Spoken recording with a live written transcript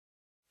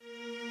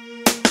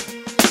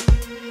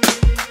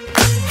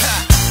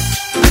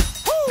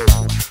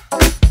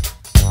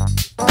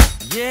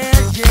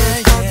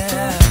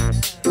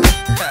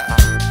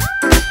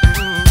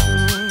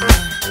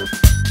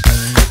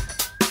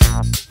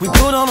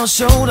gonna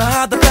show to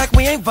hide the fact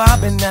we ain't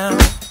vibing now.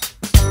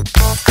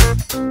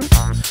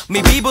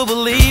 Me people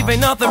believe ain't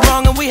nothing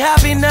wrong and we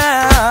happy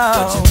now,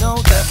 but you know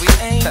that we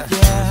ain't,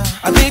 yeah.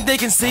 I think they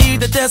can see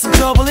that there's some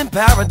trouble in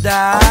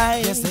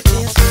paradise. Yes there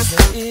is, yes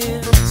there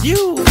is.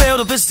 You fail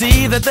to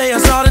perceive that they are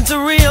starting to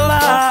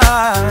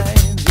realize,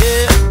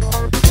 yeah.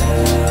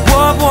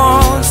 What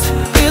once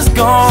is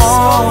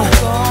gone,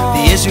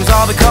 the issues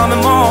are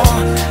becoming more,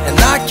 and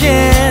I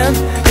can't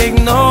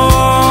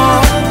ignore.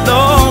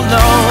 No,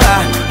 no,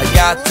 I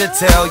got to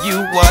tell you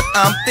what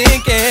I'm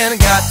thinking.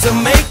 Got to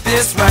make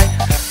this right,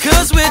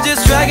 cause we're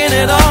just dragging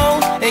it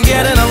on and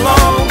getting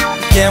along.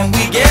 Can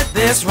we get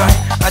this right?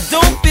 I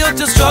don't feel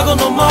to struggle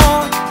no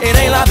more. It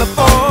ain't like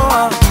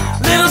before.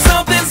 Little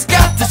something's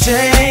got to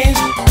change.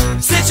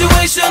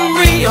 Situation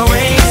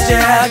rearranged,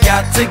 yeah. I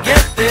got to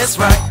get this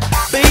right.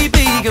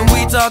 Baby, can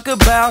we talk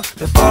about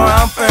before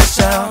I'm fresh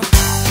out?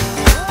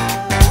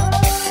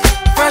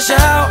 Fresh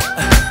out,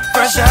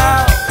 fresh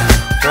out,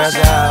 fresh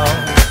out,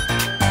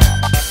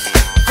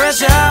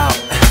 fresh out,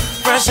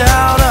 fresh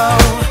out,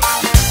 oh.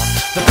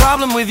 The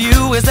problem with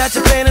you is that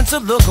you're failing to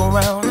look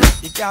around.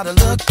 You gotta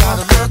look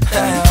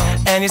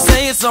down. And you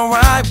say it's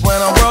alright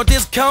when our world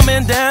is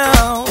coming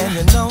down. And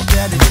you know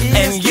that it is.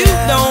 And you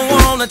don't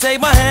wanna take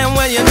my hand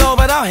when you know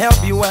that I'll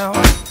help you out.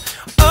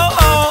 Oh,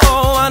 oh,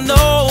 oh, I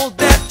know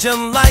that you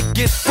like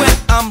it when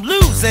I'm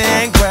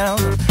losing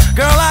ground.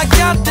 Girl, I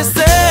got to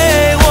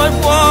say what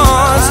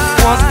was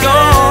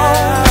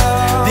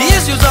gone. The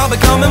issues are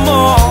becoming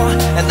more,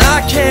 and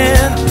I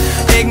can't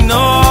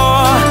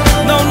ignore.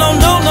 No, no,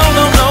 no, no,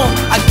 no, no.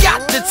 I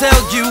got to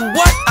tell you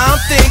what I'm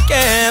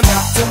thinking.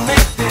 Got to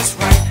make this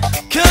right,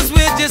 cause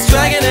we're just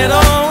dragging it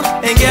on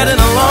and getting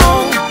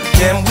along.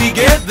 Can we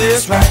get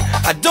this right?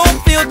 I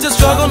don't feel to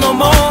struggle no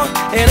more.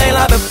 It ain't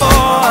like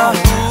before.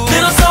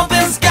 Little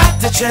something's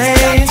got to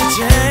change.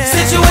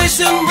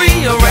 Situation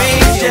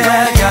rearranged,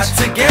 yeah. Got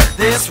to get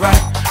this right.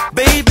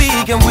 Baby,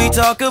 can we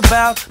talk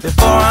about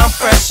before I'm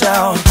fresh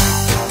out?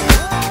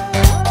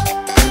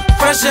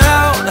 Fresh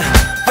out,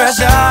 fresh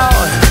out,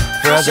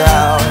 fresh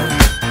out,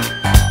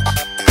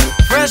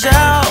 fresh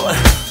out,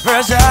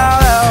 fresh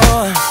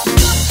out.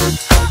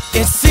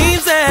 It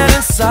seems that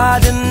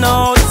inside you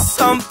know that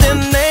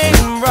something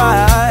ain't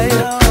right,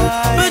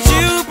 but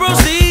you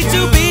proceed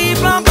to be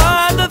blind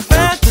by the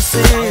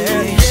fantasy.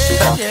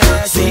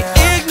 See,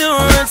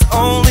 ignorance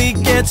only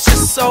gets you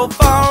so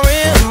far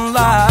in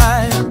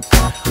life.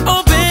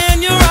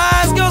 Open your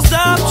eyes, go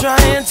stop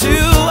trying to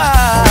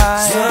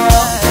hide.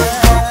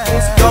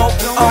 Something's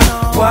going on.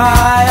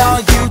 Why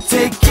are you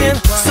taking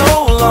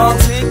so long?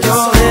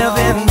 You're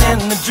living in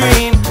the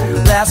dream.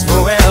 Last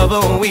forever,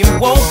 we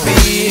won't be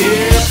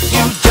here.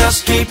 You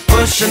just keep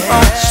pushing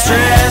on,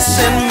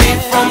 stressing me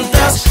from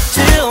dusk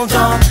till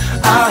dawn.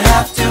 I'll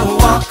have to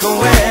walk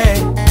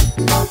away,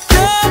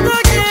 'cause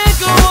I can't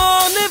go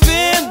on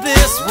living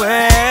this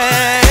way.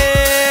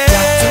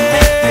 Got to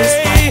make this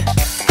right.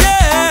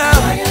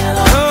 Yeah.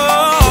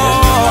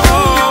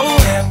 Oh,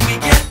 can we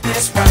get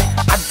this right?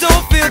 I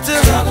don't feel to.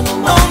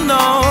 No,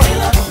 no,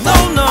 no,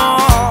 no.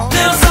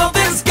 Little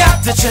something's got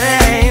to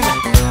change.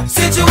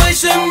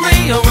 Situation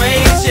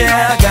rearranged,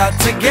 yeah. I got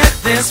to get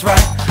this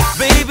right.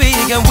 Baby,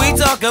 can we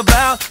talk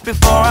about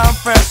before I'm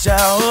fresh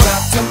out?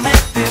 Got to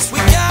make this, we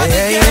gotta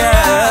get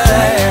right.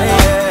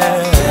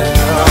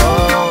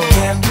 Oh.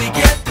 Can we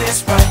get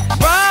this right?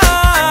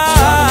 Right.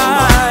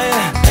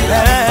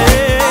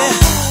 Hey.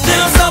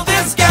 Little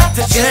something's got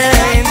to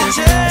change.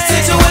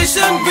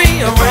 Situation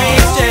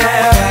rearranged,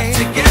 yeah. Got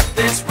to get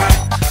this right.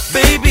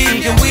 Baby,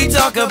 can we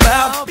talk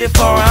about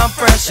before I'm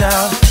fresh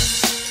out?